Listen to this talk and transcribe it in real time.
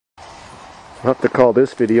We'll have to call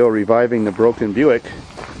this video Reviving the Broken Buick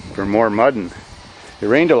for more mudding. It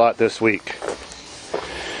rained a lot this week.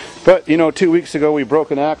 But, you know, 2 weeks ago we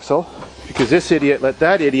broke an axle because this idiot let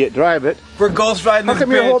that idiot drive it. We're ghost riding this bitch. How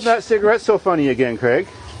come you're holding that cigarette so funny again, Craig?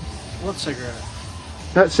 What cigarette?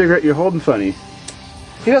 That cigarette you're holding funny.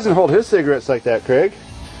 He doesn't hold his cigarettes like that, Craig.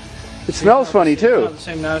 It smells funny too. Not the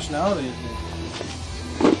same nationality as me.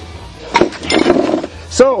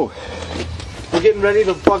 So, we're getting ready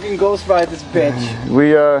to fucking ghost ride this bitch.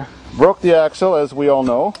 We broke the axle, as we all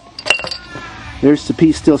know. There's the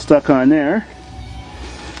piece still stuck on there.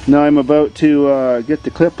 Now I'm about to get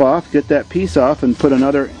the clip off, get that piece off, and put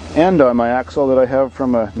another end on my axle that I have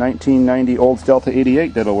from a 1990 Olds Delta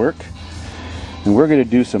 88 that'll work. And we're going to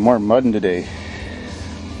do some more mudding today.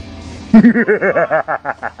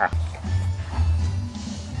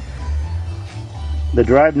 The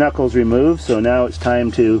drive knuckle's removed, so now it's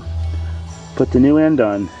time to put the new end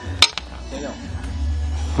on.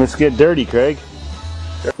 Let's get dirty, Craig.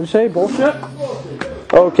 You say bullshit?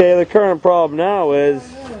 Okay, the current problem now is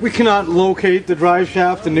we cannot locate the drive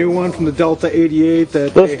shaft, the new one from the Delta 88.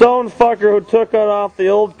 The stone fucker who took it off the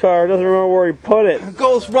old car doesn't remember where he put it.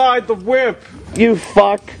 Ghost ride the whip. You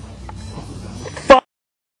fuck.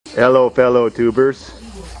 Hello, fellow tubers.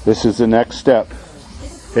 This is the next step.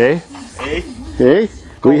 Hey? Hey? Hey?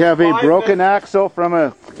 We have a broken axle from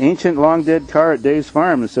an ancient long dead car at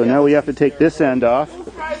Davidsfarm, so now we have to take this end off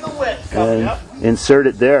and insert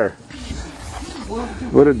it there.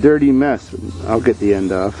 What a dirty mess. I'll get the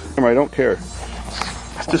end off. I don't care.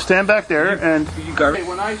 Just stand back there and... Okay,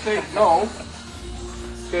 when I say no...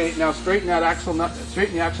 Okay, now straighten that axle,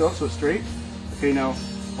 straighten the axle up so it's straight. Okay, now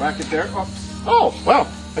whack it there. Oops. Oh, well,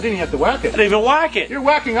 I didn't even have to whack it. I didn't even whack it. Your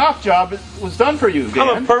whacking off job was done for you, Dan.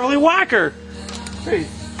 I'm a perfectly whacker. Hey,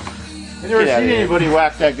 I've never seen anybody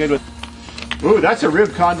whack that good with... Ooh, that's a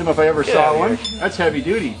rib condom if I ever saw one. That's heavy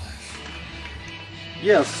duty.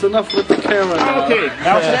 Yes, enough with the camera now. Okay,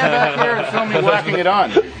 now stand back here and film me whacking it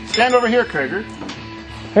on. Stand over here, Krieger.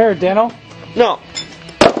 Here, Dano. No.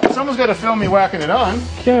 Someone's got to film me whacking it on.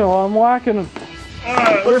 Okay, well, I'm whacking.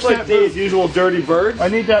 Where's that boot? Usual dirty bird. I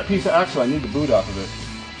need that piece of axle. I need the boot off of it.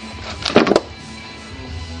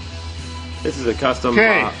 This is a custom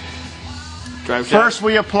drive shaft. First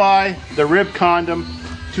we apply the rib condom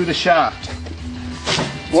to the shaft.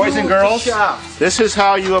 Boys and girls, this is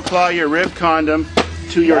how you apply your rib condom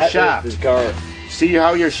to your shaft. See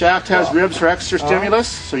how your shaft has ribs for extra stimulus?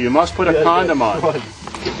 So you must put a condom on.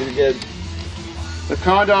 The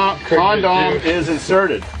condom is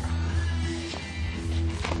inserted.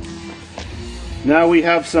 Now we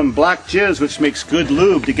have some black jizz, which makes good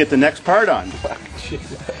lube to get the next part on.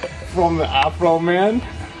 From the Afro Man.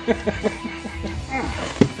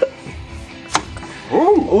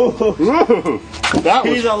 Ooh. That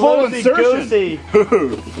was full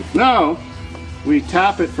insertion. Now we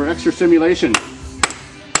tap it for extra stimulation.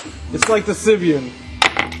 It's like the Sibian.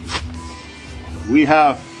 We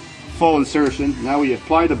have full insertion. Now we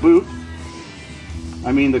apply the boot.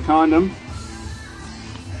 I mean the condom.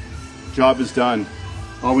 Job is done.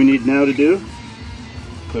 All we need now to do,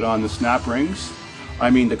 put on the snap rings. I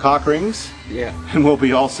mean the cock rings. Yeah. And we'll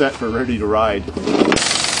be all set for ready to ride.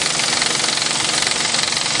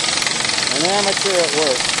 An amateur at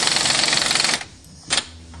work.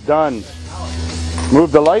 Done.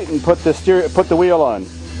 Move the light and put the wheel on.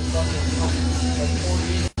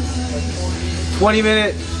 20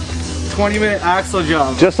 minute axle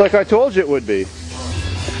job. Just like I told you it would be.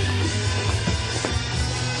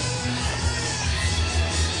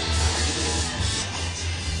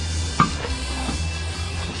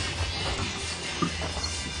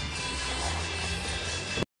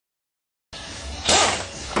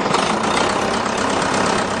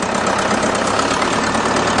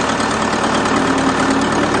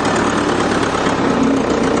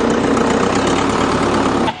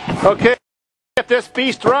 Okay, if this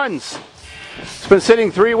beast runs. It's been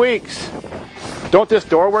sitting 3 weeks. Don't this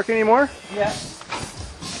door work anymore? Yeah.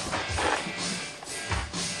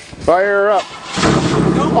 Fire her up.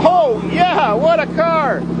 Oh yeah, what a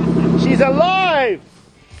car! She's alive!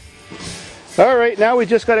 Alright, now we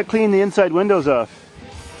just got to clean the inside windows off.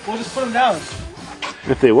 We'll just put them down.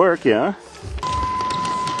 If they work, yeah.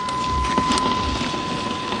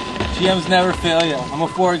 GMs never fail you. I'm a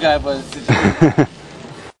Ford guy, but it's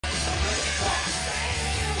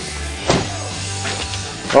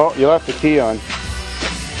Oh, you left the key on.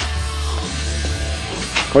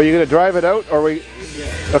 Are you going to drive it out, or we?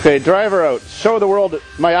 Yeah. Okay, drive her out. Show the world that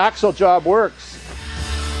my axle job works.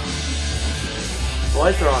 The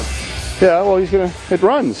lights are on. Yeah, well, it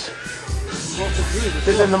runs. Is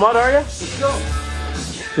it in the mud, are you? Let's go.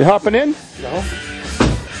 You hopping in? No.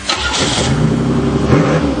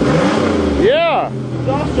 Yeah.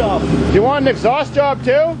 Exhaust job. Do you want an exhaust job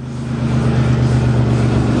too?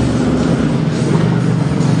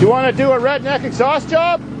 Do you want to do a redneck exhaust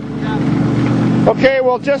job? Yeah. Okay,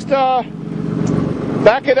 well just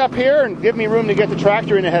back it up here and give me room to get the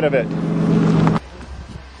tractor in ahead of it.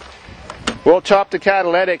 We'll chop the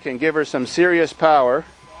catalytic and give her some serious power.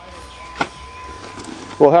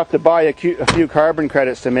 We'll have to buy a few carbon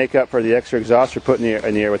credits to make up for the extra exhaust we're putting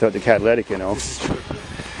in the air without the catalytic, you know.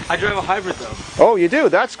 I drive a hybrid though. Oh, you do?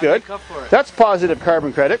 That's good. Up for it. That's positive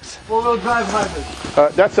carbon credits. Four-wheel drive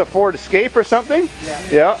hybrid. That's a Ford Escape or something? Yeah.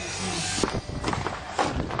 Yeah.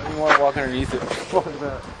 I didn't want to walk underneath it. What was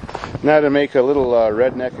that? Now to make a little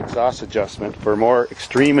redneck exhaust adjustment for more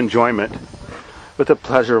extreme enjoyment with a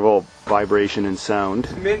pleasurable vibration and sound.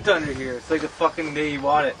 It's mint under here. It's like the fucking day you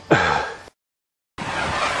bought it.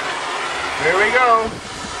 Here we go.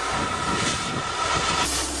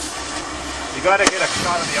 You gotta get a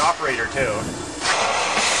shot of the operator too.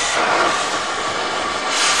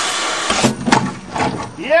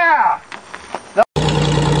 Yeah!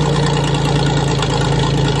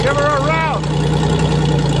 Give her a round.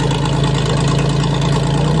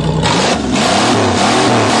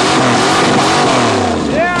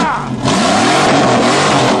 Yeah!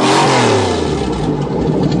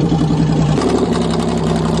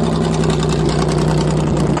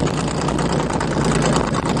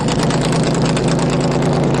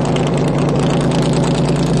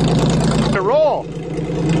 To roll.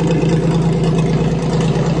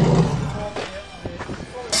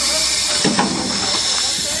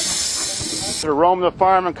 To roam the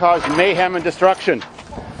farm and cause mayhem and destruction.